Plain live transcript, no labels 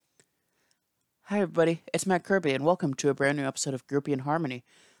Hi, everybody. It's Matt Kirby, and welcome to a brand new episode of Groupie and Harmony,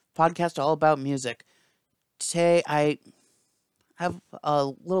 podcast all about music. Today, I have a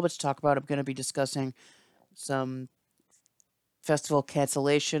little bit to talk about. I'm going to be discussing some festival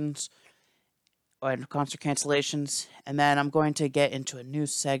cancellations and concert cancellations, and then I'm going to get into a new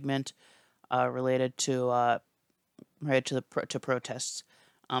segment related to to protests.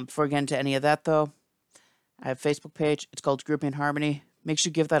 Before I get into any of that, though, I have a Facebook page. It's called Groupie and Harmony. Make sure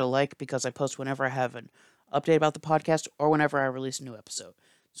you give that a like because I post whenever I have an update about the podcast or whenever I release a new episode.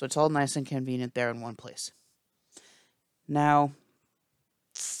 So it's all nice and convenient there in one place. Now,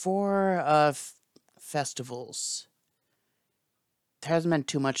 for festivals, there hasn't been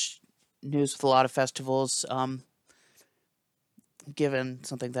too much news with a lot of festivals, given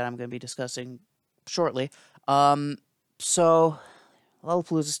something that I'm going to be discussing shortly. Um, so,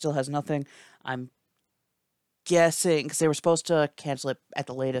 Lollapalooza still has nothing. I'm guessing because they were supposed to cancel it at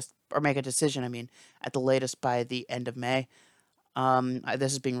the latest, or make a decision, at the latest by the end of May.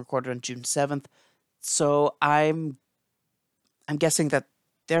 This is being recorded on June 7th. So I'm guessing that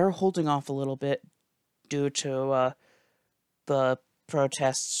they're holding off a little bit due to the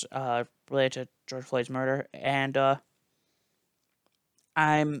protests related to George Floyd's murder, and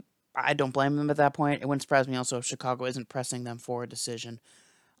I'm I don't blame them at that point. It wouldn't surprise me also if Chicago isn't pressing them for a decision.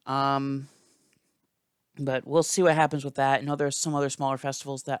 Um, but we'll see what happens with that. I know there's some other smaller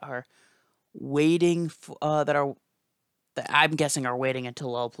festivals that are waiting that I'm guessing are waiting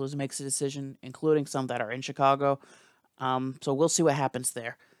until Lollapalooza makes a decision, including some that are in Chicago. So we'll see what happens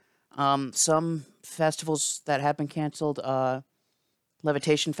there. Some festivals that have been canceled,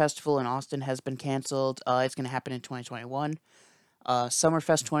 Levitation Festival in Austin has been canceled. It's going to happen in 2021.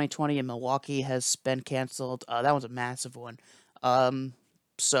 Summerfest 2020 in Milwaukee has been canceled. That one's a massive one. Um,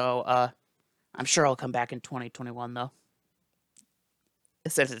 so I'm sure I'll come back in 2021 though,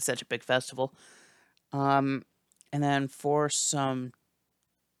 since it's such a big festival. Um, and then for some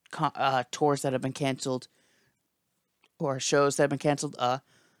tours that have been canceled or shows that have been canceled,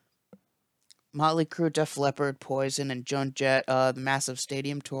 Motley Crue, Def Leppard, Poison, and Joan Jett, the massive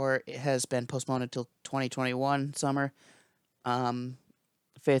stadium tour has been postponed until 2021 summer. Um,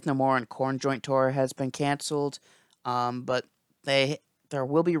 Faith No More and Corn Joint tour has been canceled, but they there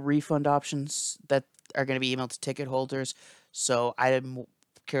will be refund options that are going to be emailed to ticket holders. So I'm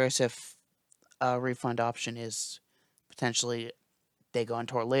curious if a refund option is potentially they go on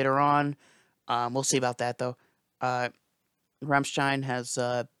tour later on. We'll see about that though. Uh, Rammstein has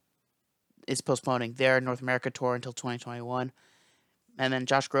is postponing their North America tour until 2021. And then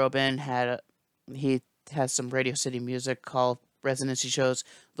Josh Groban he has some Radio City Music Hall residency shows.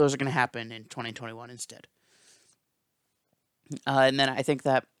 Those are going to happen in 2021 instead. And then I think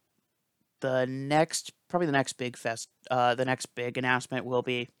that probably the next big announcement will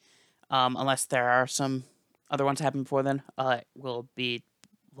be, unless there are some other ones happening before then, will be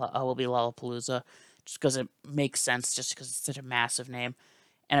Lollapalooza, just because it makes sense, just because it's such a massive name,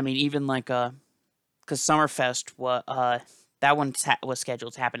 and I mean even like because Summerfest that one was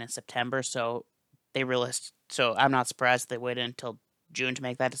scheduled to happen in September, so they realized. So I'm not surprised they waited until June to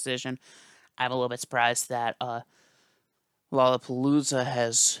make that decision. I'm a little bit surprised that Lollapalooza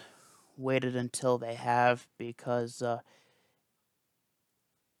has waited until they have because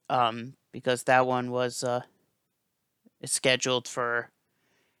that one was scheduled for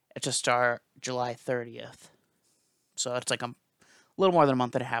to start July 30th. So it's like a little more than a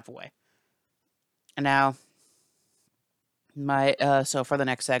month and a half away. And now my so for the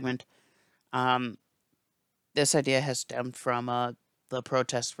next segment, um, this idea has stemmed from the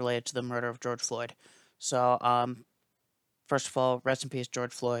protests related to the murder of George Floyd. So first of all, rest in peace,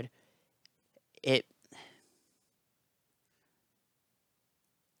 George Floyd. It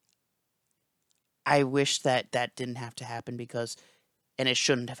I wish that that didn't have to happen and it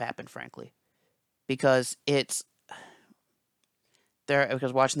shouldn't have happened, frankly, because it's there.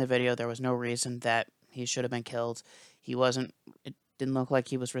 Because watching the video, there was no reason that he should have been killed. He wasn't. It didn't look like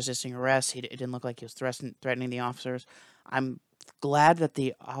he was resisting arrest. It didn't look like he was threatening the officers. I'm glad that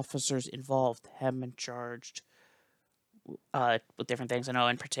the officers involved have been charged with different things. I know,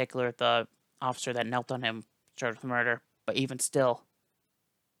 in particular, the officer that knelt on him charged with murder. But even still,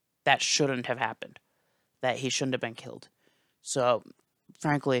 that shouldn't have happened. That he shouldn't have been killed. So,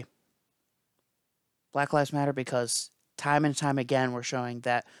 frankly, Black Lives Matter because time and time again we're showing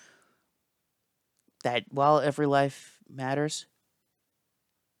that while every life matters,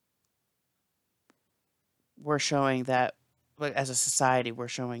 we're showing that like, as a society we're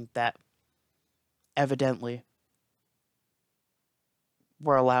showing that evidently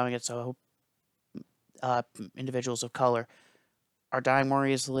we're allowing it so individuals of color are dying more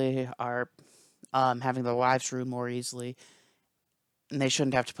easily, are having their lives ruined more easily, and they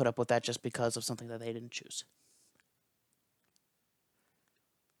shouldn't have to put up with that just because of something that they didn't choose.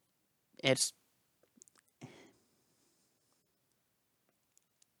 It's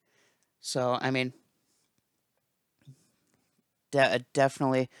so I mean,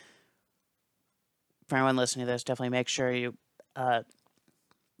 definitely for anyone listening to this, definitely make sure you. Uh,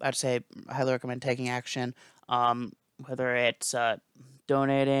 I'd say I highly recommend taking action. Um, whether it's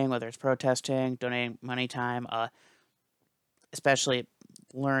donating, whether it's protesting, donating money, time, especially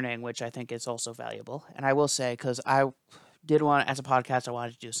learning, which I think is also valuable. And I will say, because I did want, as a podcast, I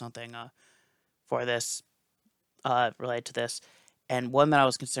wanted to do something for this, related to this. And one that I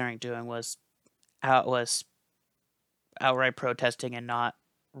was considering doing was outright protesting and not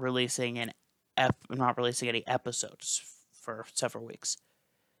releasing any episodes for several weeks.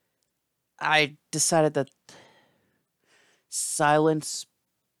 I decided that silence,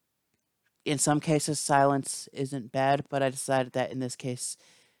 in some cases, silence isn't bad, but I decided that in this case,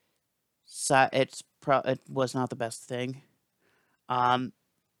 it was not the best thing. Um,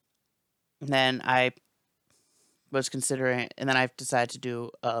 then I was considering, and then I decided to do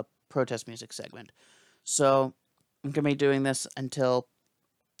a protest music segment. So I'm gonna be doing this until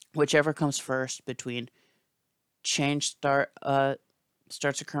whichever comes first between starts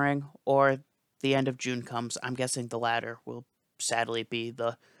occurring or the end of June comes. I'm guessing the latter will sadly be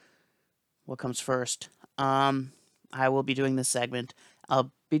the what comes first. Um, I will be doing this segment.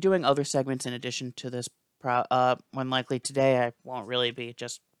 I'll be doing other segments in addition to this. When likely today I won't really be,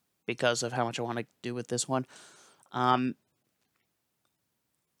 just because of how much I want to do with this one. Um,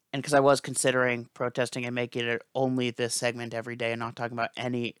 and because I was considering protesting and making it only this segment every day and not talking about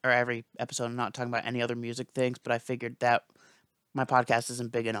every episode and not talking about any other music things, but I figured that my podcast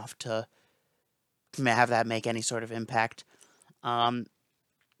isn't big enough to have that make any sort of impact. Um,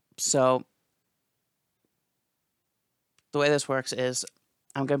 so the way this works is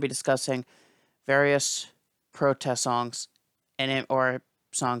I'm going to be discussing various protest songs or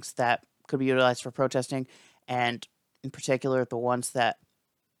songs that could be utilized for protesting, and in particular, the ones that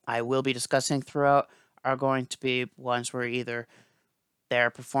I will be discussing throughout are going to be ones where either they're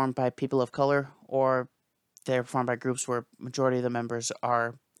performed by people of color or they're performed by groups where majority of the members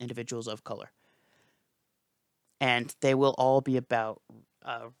are individuals of color, and they will all be about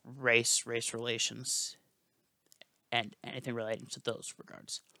race relations, and anything relating to those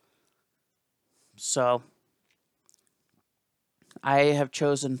regards. So I have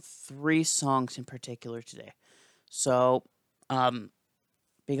chosen 3 songs in particular today. So, um,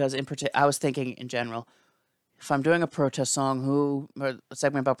 because I was thinking in general, if I'm doing a protest song, or a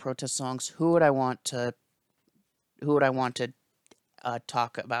segment about protest songs, who would I want to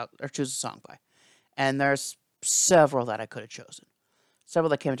talk about or choose a song by? And there's several that I could have chosen. Several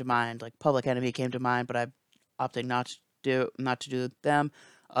that came to mind, like Public Enemy came to mind, but I opted not to do them.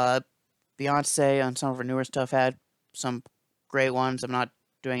 Uh, Beyonce on some of her newer stuff had some great ones. I'm not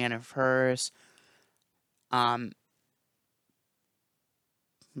doing any of hers. Um,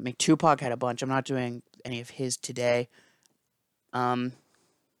 I mean, Tupac had a bunch. I'm not doing any of his today. Um,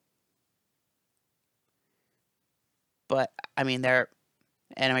 but I mean, and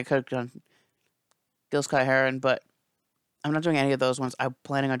I could have done Gil Scott Heron, but I'm not doing any of those ones. I'm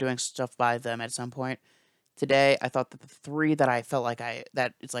planning on doing stuff by them at some point. Today, I thought that the 3 that I felt like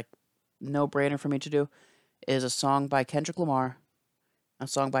that it's like no brainer for me to do is a song by Kendrick Lamar, a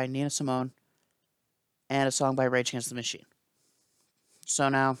song by Nina Simone, and a song by Rage Against the Machine. So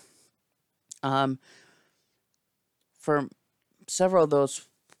now, um, for several of those,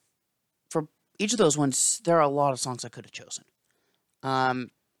 for each of those ones, there are a lot of songs I could have chosen.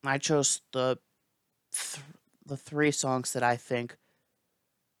 Um, I chose th- the 3 songs that I think.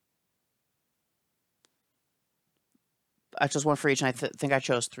 I chose one for each, and think I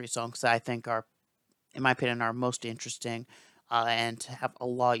chose 3 songs that I think are, in my opinion, are most interesting, and have a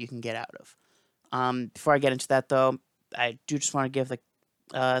lot you can get out of. Before I get into that, though, I do just want to give the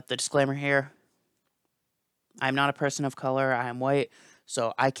disclaimer here. I'm not a person of color. I am white,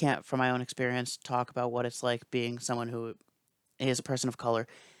 so I can't, from my own experience, talk about what it's like being someone who is a person of color.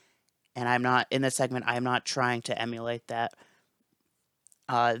 And I'm not in this segment. I am not trying to emulate that.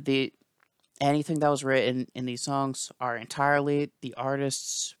 The Anything that was written in these songs are entirely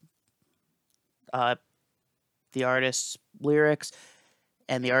uh, the artist's lyrics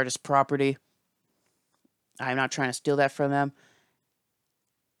and the artist's property. I'm not trying to steal that from them.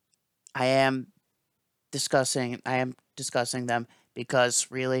 I am I am discussing them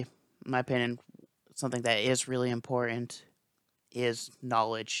because, really, in my opinion, something that is really important is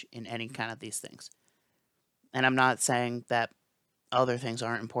knowledge in any kind of these things. And I'm not saying that other things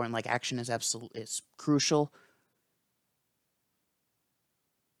aren't important. Like action is crucial,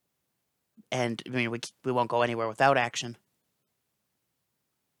 and I mean we won't go anywhere without action,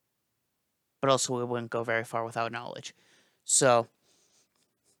 but also we wouldn't go very far without knowledge. So,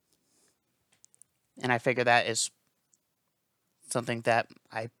 and I figure that is something that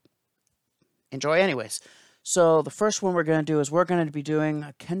I enjoy anyways. So the first one we're going to do is we're going to be doing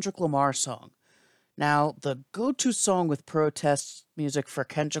a Kendrick Lamar song. Now, the go-to song with protest music for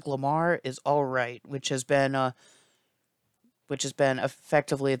Kendrick Lamar is "All Right," which has been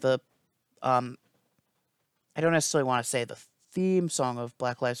effectively the um I don't necessarily want to say the theme song of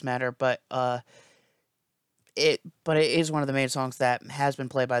Black Lives Matter, but it is one of the main songs that has been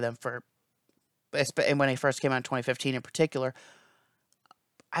played by them for, and when it first came out in 2015 in particular.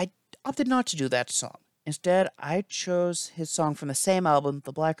 I opted not to do that song. Instead, I chose his song from the same album,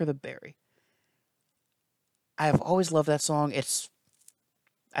 "The Blacker the Berry." I have always loved that song.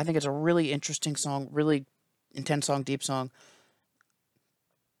 I think it's a really interesting song, really intense song, deep song.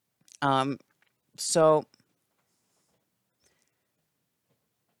 Um, so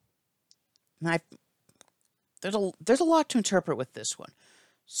I there's a lot to interpret with this one.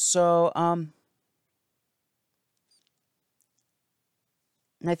 So and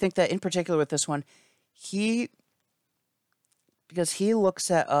I think that in particular with this one, he because he looks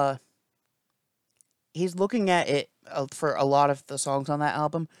at he's looking at it for a lot of the songs on that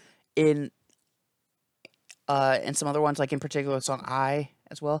album in and some other ones like in particular the song "I"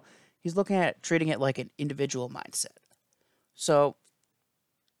 as well. He's looking at treating it like an individual mindset. So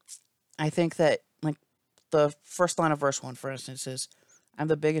I think that like the first line of verse 1 for instance is I'm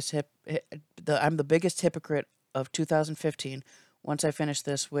the biggest hypocrite of 2015. Once I finish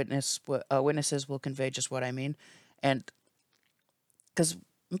this, witnesses will convey just what I mean. And because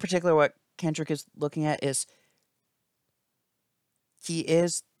in particular what Kendrick is looking at is he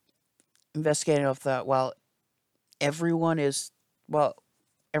is investigating of that while everyone is well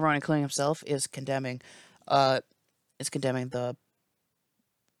everyone including himself uh is condemning the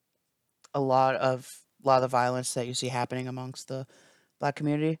a lot of the violence that you see happening amongst the black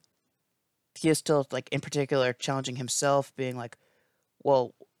community. He is still like in particular challenging himself, being like,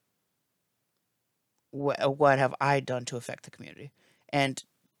 well, what have I done to affect the community? And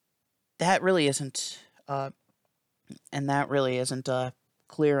that really isn't uh that really isn't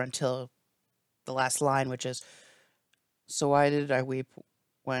clear until the last line, which is, "So why did I weep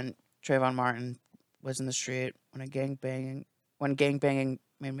when Trayvon Martin was in the street when gang banging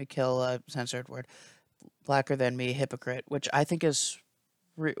made me kill a censored word, blacker than me, hypocrite," which I think is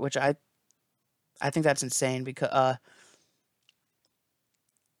which I think that's insane because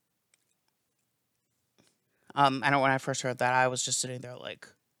I know when I first heard that I was just sitting there like,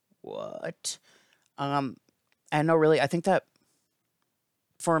 what? Um, I know really I think that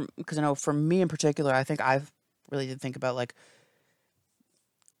for because I know for me in particular I think I've really did think about like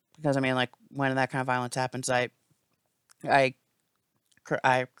because I mean like when that kind of violence happens I I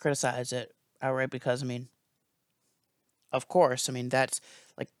criticize it outright because I mean of course I mean that's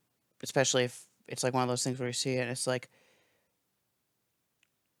like especially if it's like one of those things where you see it and it's like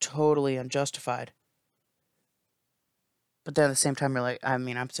totally unjustified. But then at the same time, you're like, I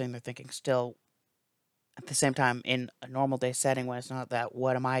mean, I'm sitting there thinking, still, at the same time, in a normal day setting when it's not that,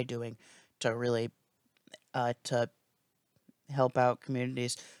 what am I doing to really to help out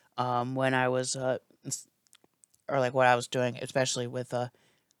communities? When I was or like what I was doing, especially with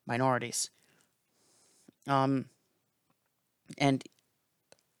minorities. Um, and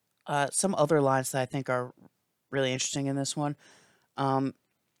some other lines that I think are really interesting in this one um,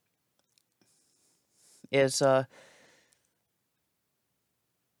 is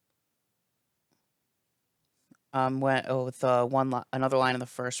when with another line in the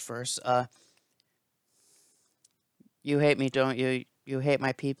first verse. You hate me, don't you? You hate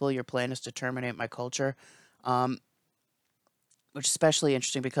my people. Your plan is to terminate my culture, um, which is especially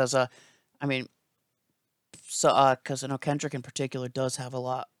interesting because I mean, so because I know Kendrick in particular does have a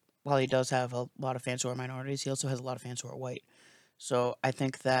lot. While he does have a lot of fans who are minorities, he also has a lot of fans who are white. So I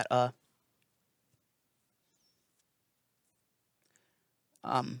think that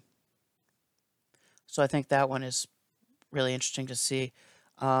um, so I think that one is really interesting to see.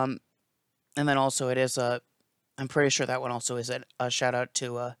 Um, and then also it is a. I'm pretty sure that one also is a shout out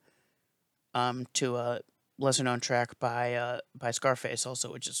to a lesser known track by Scarface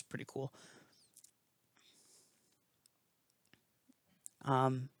also, which is pretty cool.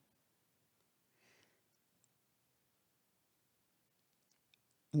 Um,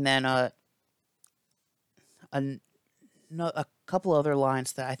 and then a, a couple other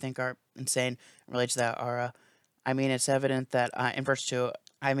lines that I think are insane related to that are I mean, it's evident that in verse 2,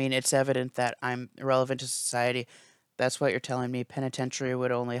 I mean, it's evident that I'm irrelevant to society. That's what you're telling me. Penitentiary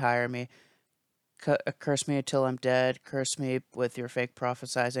would only hire me. Curse me until I'm dead. Curse me with your fake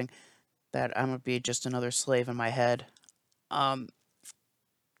prophesizing that I'm gonna be just another slave in my head. Um,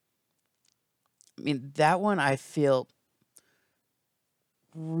 I mean, that one I feel.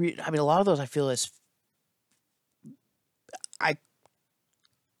 I mean, a lot of those I feel is I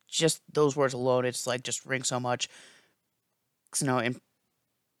just those words alone. It's like just ring so much. 'Cause,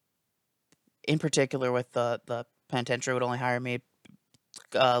 in particular with the penitentiary would only hire me.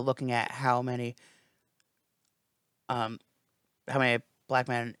 Looking at um how many black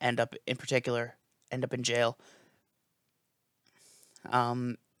men in particular end up in jail.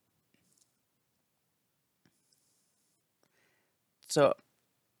 Um, so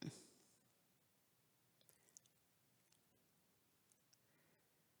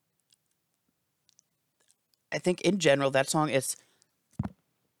I think in general that song is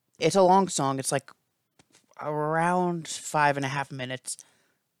it's a long song. It's like around 5.5 minutes,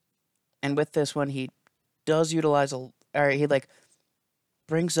 and with this one he does utilize or he like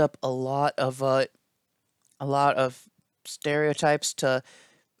brings up a lot of stereotypes to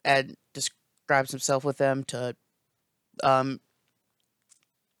and describes himself with them to um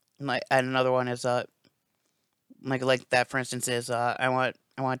like and another one is like that for instance is I want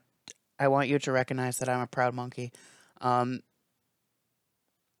you to recognize that I'm a proud monkey. Um,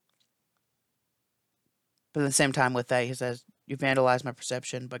 but at the same time with that he says you vandalize my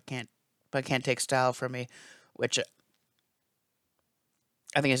perception but can't take style from me, which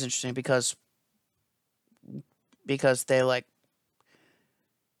I think is interesting because they like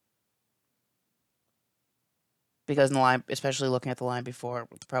because in the line, especially looking at the line before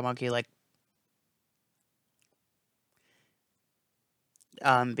with the proud monkey, like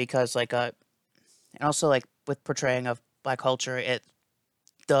because and also like with portraying of black culture, it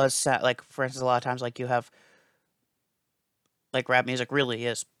does sound like for instance a lot of times like you have like rap music really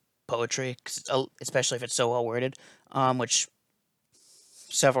is poetry, especially if it's so well worded, which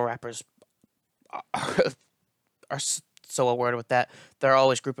several rappers are, are so well worded with that. They're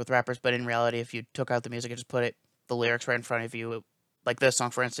always grouped with rappers, but in reality, if you took out the music and just put the lyrics right in front of you, like this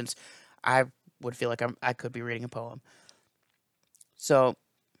song, for instance, I would feel like I could be reading a poem. So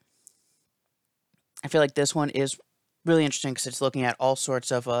I feel like this one is really interesting because it's looking at all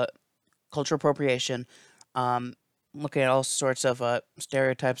sorts of cultural appropriation, um, looking at all sorts of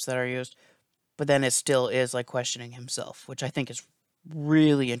stereotypes that are used, but then it still is like questioning himself, which I think is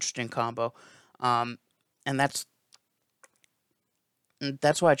really interesting combo. Um, and that's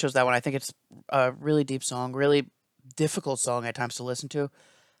why I chose that one. I think it's a really deep song, really difficult song at times to listen to.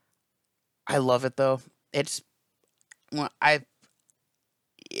 I love it though. It's well, I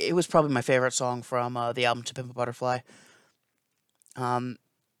it was probably my favorite song from the album To Pimp a Butterfly. Um,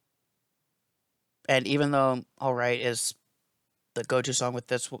 and even though All Right is the go-to song with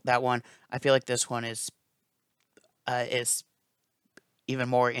that one, I feel like this one is even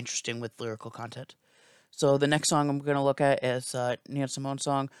more interesting with lyrical content. So the next song I'm gonna look at is Nina Simone's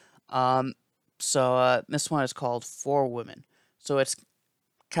song. Um, this one is called For Women. So it's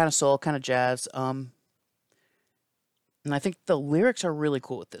kind of soul, kind of jazz. And I think the lyrics are really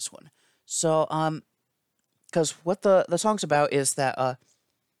cool with this one. So because what the song's about is that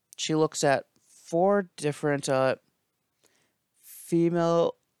she looks at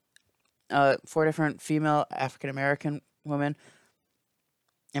female four different female African American women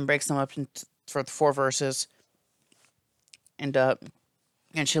and breaks them up into for the four verses and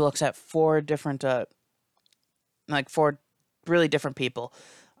she looks at four really different people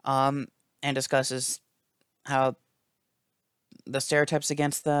and discusses how the stereotypes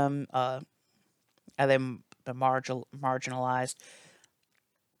against them how they marginalized.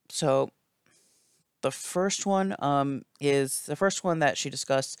 So the first one that she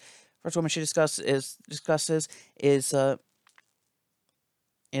discussed first woman she discusses is a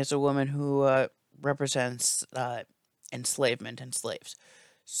woman who represents enslavement and slaves.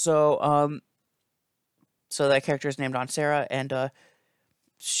 So so that character is named Aunt Sarah, and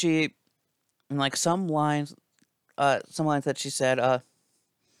she like some lines that she said in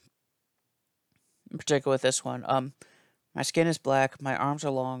particular with this one. My skin is black, my arms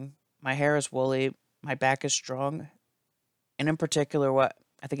are long, my hair is woolly, my back is strong, and in particular, what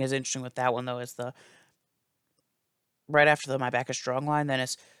I think is interesting with that one though is the right after the "my back is strong" line, then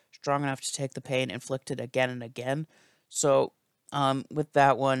it's strong enough to take the pain inflicted again and again. So, with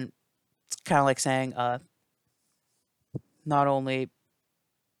that one, it's kind of like saying, not only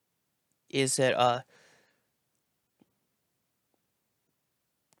is it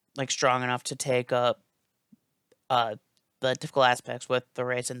like strong enough to take uh, the difficult aspects with the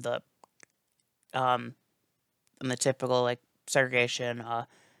race um and the typical like segregation and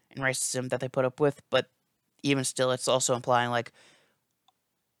racism that they put up with, but even still, it's also implying like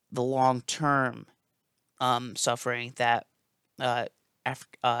the long term suffering that uh,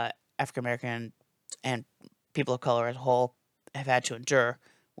 African American and people of color as a whole have had to endure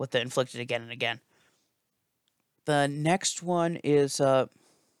with the inflicted again and again. The next one is a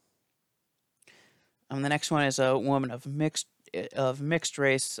woman of mixed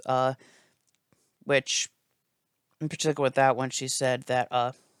race, which in particular with that one, she said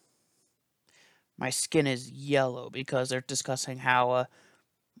that my skin is yellow because they're discussing how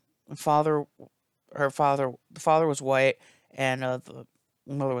father the father was white and the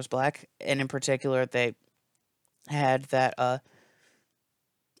mother was black, and in particular they had that the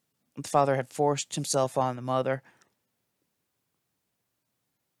father had forced himself on the mother,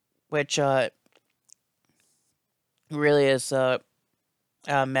 which really is a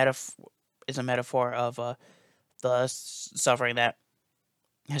metaphor of the suffering that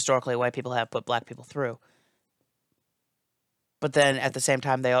historically white people have put black people through. But then at the same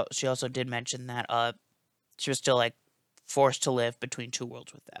time, she also did mention that she was still like forced to live between two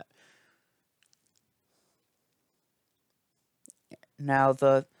worlds with that. Now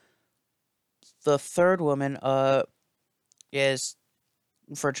the third woman is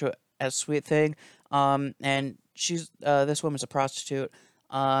referred to as Sweet Thing, and she's this woman's a prostitute,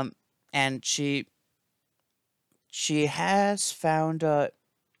 and she has found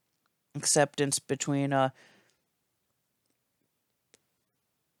acceptance between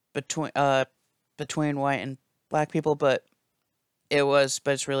between white and black people, but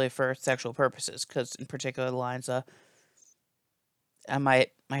it's really for sexual purposes because in particular the lines my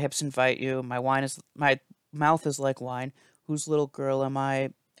hips invite you, my mouth is like wine, whose little girl am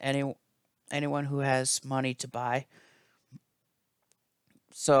I, anyone who has money to buy.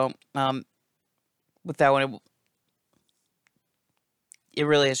 So with that one, it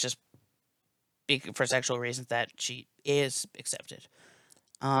really is just for sexual reasons that she is accepted.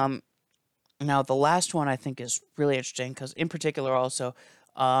 Um, Now the last one I think is really interesting because in particular also,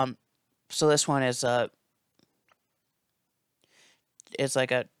 um, so this one is like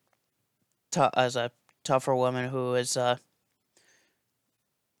as a tougher woman who is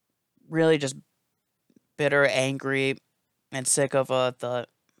really just bitter, angry, and sick of the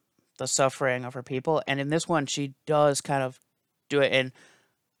suffering of her people. And in this one, she does kind of do it in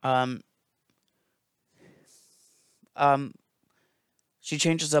um um she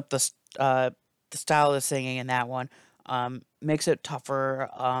changes up the style of the singing in that one, makes it tougher,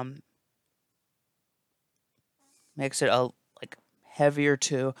 makes it a like heavier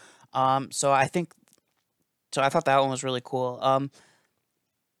too. So I thought that one was really cool.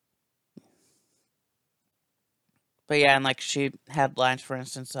 But yeah, and like she had lines, for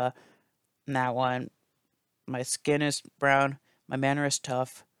instance, in that one, my skin is brown, my manner is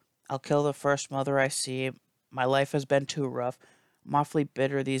tough. I'll kill the first mother I see. My life has been too rough. I'm awfully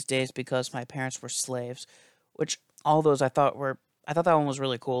bitter these days because my parents were slaves. Which all those I thought that one was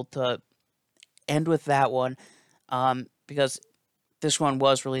really cool to end with that one, because this one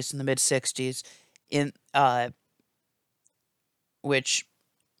was released in the mid '60s, in which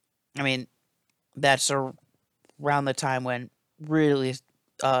I mean that's around the time when really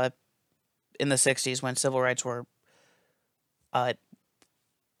uh in the '60s when civil rights were uh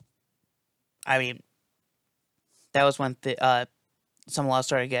I mean that was when some laws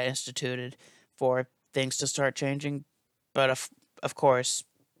started to get instituted for things to start changing. But of course,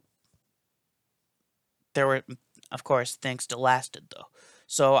 there were, of course, things still lasted though.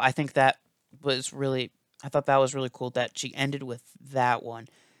 So was really, I thought that was really cool that she ended with that one,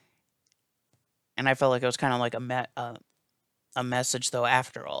 and I felt like it was kind of like a message though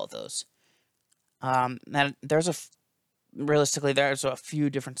after all of those. And realistically, there's a few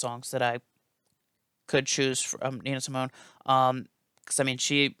different songs that I could choose from Nina Simone. Because I mean,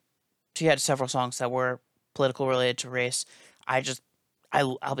 she had several songs that were political related to race. I just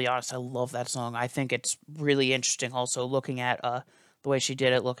I'll be honest, I love that song. I think it's really interesting also looking at the way she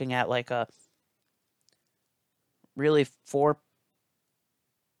did it, looking at like really for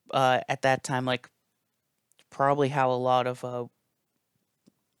at that time like probably how a lot of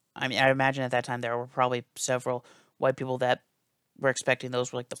I mean I imagine at that time there were probably several white people that were expecting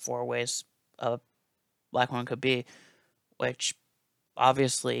those were like the four ways a black woman could be, which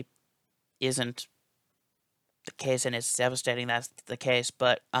obviously isn't the case, and it's devastating that's the case.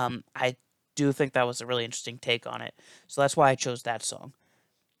 But I do think that was a really interesting take on it, so that's why I chose that song.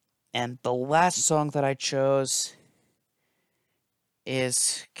 And the last song that I chose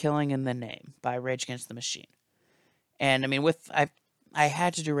is "Killing in the Name" by Rage Against the Machine. And I mean, I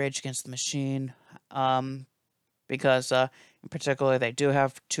had to do Rage Against the Machine, because in particular they do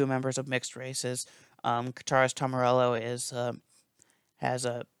have two members of mixed races. Guitarist Tom Morello has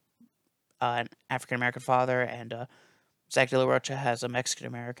an African American father, and Zach De La Rocha has a Mexican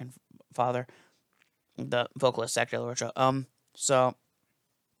American father. The vocalist Zach De La Rocha. So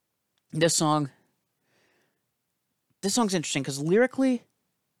this song, this song's interesting because lyrically,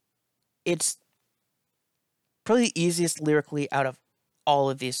 it's probably the easiest lyrically out of all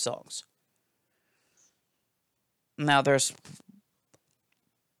of these songs. Now there's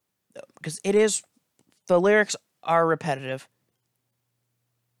because it is the lyrics are repetitive,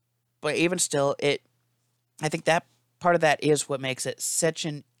 but even still, I think that part of that is what makes it such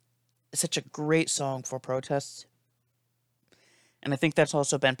a great song for protests, and I think that's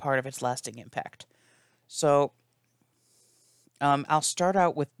also been part of its lasting impact. So, I'll start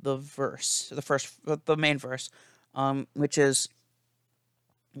out with the main verse, which is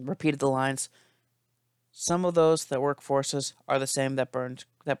repeated the lines. Some of those that work forces are the same that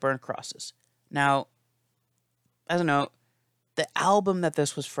burn crosses. Now, as a note, the album that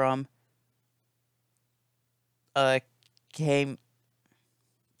this was from uh, came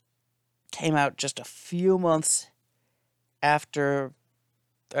came out just a few months after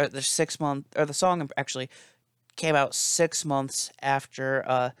the 6 month or the song actually came out 6 months after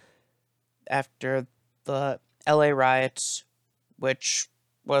the L.A. riots, which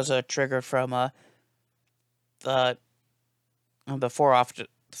was a trigger from the the four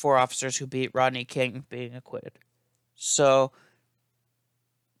officers who beat Rodney King being acquitted. So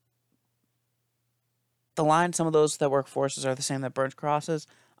the line, some of those that work forces are the same that burns crosses.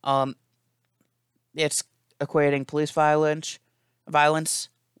 Um, it's equating police violence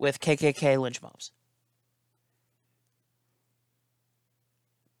with KKK lynch mobs.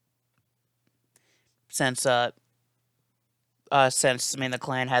 Since since I mean the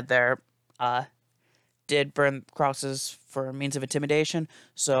Klan had their uh did burn crosses for means of intimidation,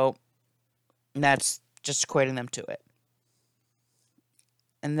 so that's just equating them to it.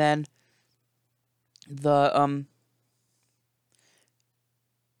 And then the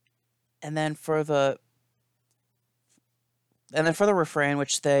and then for the and then for the refrain,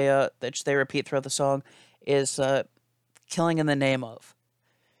 which they repeat throughout the song, is killing in the name of,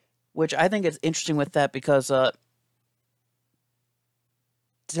 which I think is interesting with that because De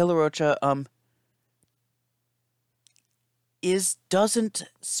La Rocha is doesn't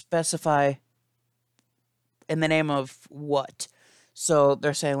specify in the name of what. So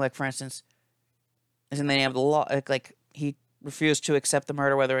they're saying, like, for instance, is in the name of the law, like he refused to accept the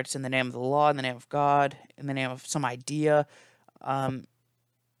murder, whether it's in the name of the law, in the name of God, in the name of some idea, um,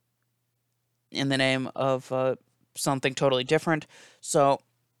 in the name of something totally different. So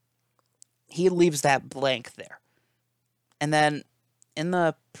he leaves that blank there. And then in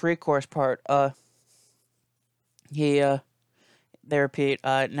the pre-chorus part, he they repeat,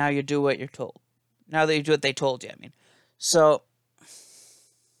 "Now you do what you're told. Now that you do what they told you." I mean, so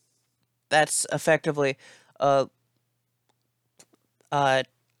that's effectively uh uh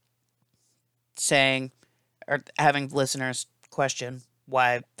saying or having listeners question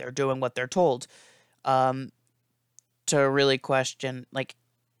why they're doing what they're told. Um, to really question, like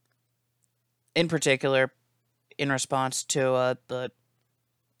in particular, in response to the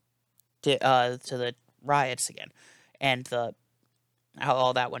riots again, and the how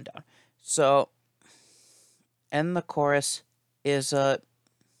all that went down. So, and the chorus is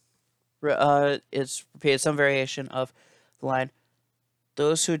is repeated some variation of the line: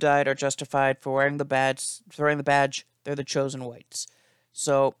 "Those who died are justified for wearing the badge. For wearing the badge, they're the chosen whites."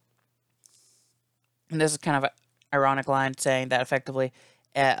 So, and this is kind of an ironic line saying that effectively,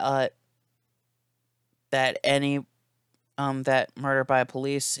 that any that murder by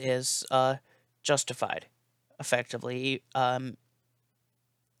police is justified, effectively.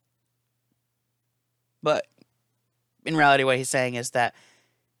 But in reality, what he's saying is that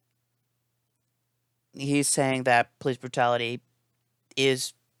he's saying that police brutality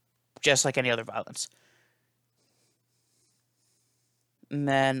is just like any other violence. And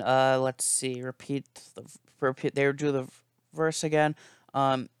then let's see, repeat. They do the verse again,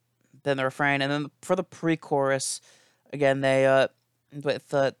 then the refrain, and then for the pre-chorus, again with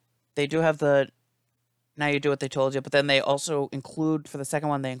the they do have the "Now you do what they told you," but then they also include for the second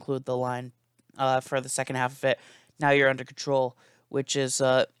one they include the line for the second half of it, "Now you're under control," which is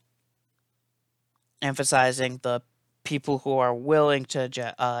emphasizing the people who are willing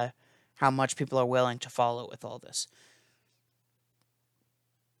to how much people are willing to follow with all this.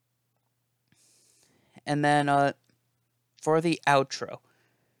 And then for the outro,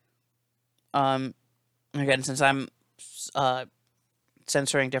 um, again,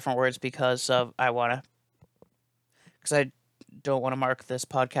 censoring different words because I don't want to mark this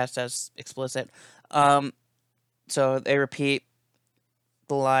podcast as explicit. Um, so they repeat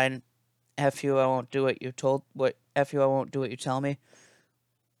the line, "F you, I won't do what you told. What F you, I won't do what you tell me."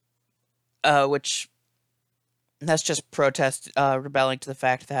 Which that's just protest, rebelling to the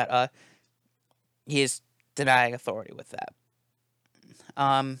fact that he's denying authority with that.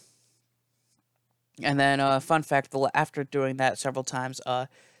 Um, and then fun fact: after doing that several times,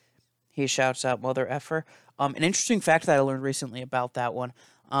 he shouts out "mother effer." An interesting fact that I learned recently about that one.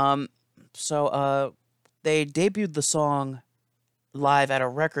 Um, so they debuted the song live at a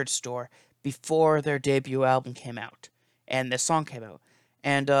record store before their debut album came out, and this song came out,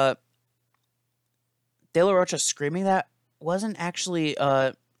 and De La Rocha screaming that wasn't actually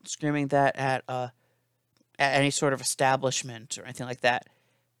screaming that at any sort of establishment or anything like that.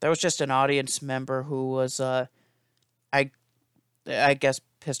 There was just an audience member who was I I guess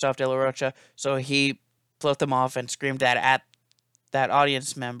pissed off De La Rocha, so he flipped them off and screamed that at that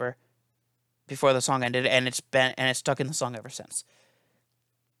audience member before the song ended, and it's stuck in the song ever since.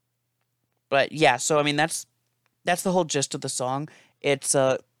 But yeah, so I mean that's the whole gist of the song. It's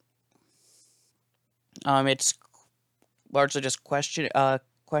it's largely just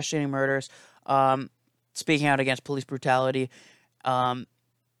questioning murders, um, speaking out against police brutality, um,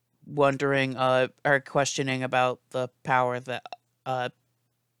 wondering or questioning about the power that uh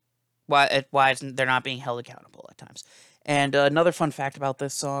why isn't they're not being held accountable at times. And another fun fact about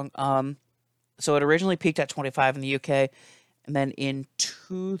this song, so it originally peaked at 25 in the UK, and then in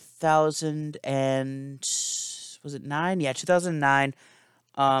 2000 and was it 9? Yeah, 2009.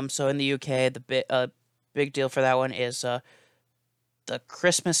 So in the UK, the big deal for that one is the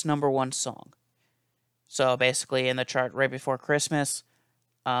Christmas number one song. So basically, in the chart right before Christmas,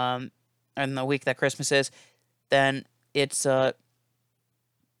 um, and the week that Christmas is, then it's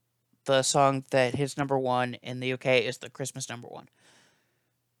the song that hits number one in the UK is the Christmas number one.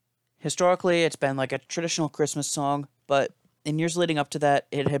 Historically, it's been like a traditional Christmas song, but in years leading up to that,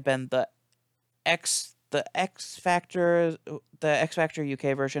 it had been the X Factor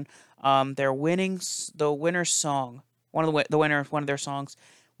UK version. The winner's song, one of their songs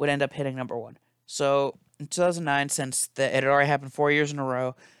would end up hitting number one. So in 2009, since it had already happened 4 years in a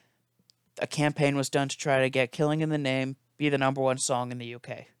row, a campaign was done to try to get "Killing in the Name" be the number one song in the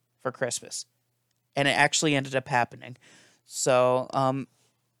UK for Christmas, and it actually ended up happening. So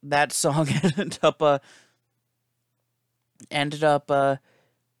that song ended up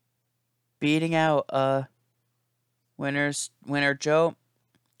beating out winner Joe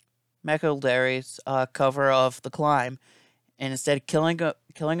McElderry's cover of "The Climb," and instead, "Killing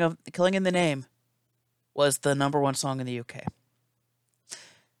in the Name" was the number one song in the UK.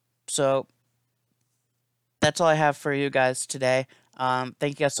 So that's all I have for you guys today. Thank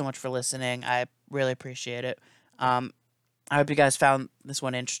you guys so much for listening. I really appreciate it. I hope you guys found this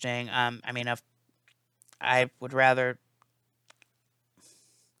one interesting. I mean, I would rather.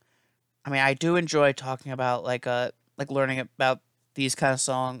 I mean, I do enjoy talking about like learning about these kind of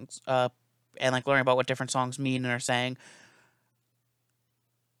songs, and like learning about what different songs mean and are saying.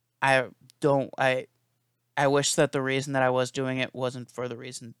 I don't. I wish that the reason that I was doing it wasn't for the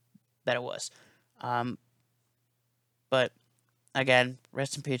reason that it was. Um, but again,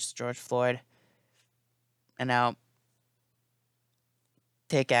 rest in peace, George Floyd. And now,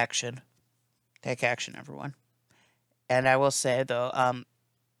 take action. Take action, everyone. And I will say though,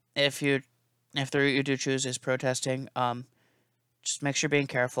 if you if the route you do choose is protesting, just make sure you're being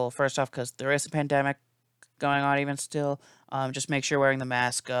careful. First off, because there is a pandemic going on even still. Just make sure you're wearing the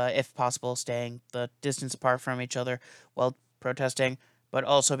mask, if possible, staying the distance apart from each other while protesting. But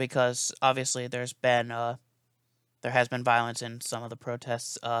also because obviously there has been violence in some of the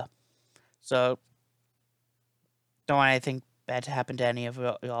protests. So don't want anything bad to happen to any of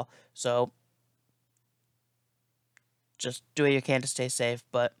y'all. So just do what you can to stay safe,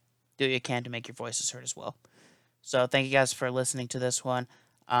 but do what you can to make your voices heard as well. So thank you guys for listening to this one.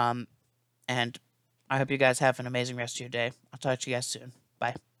 And I hope you guys have an amazing rest of your day. I'll talk to you guys soon.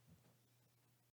 Bye.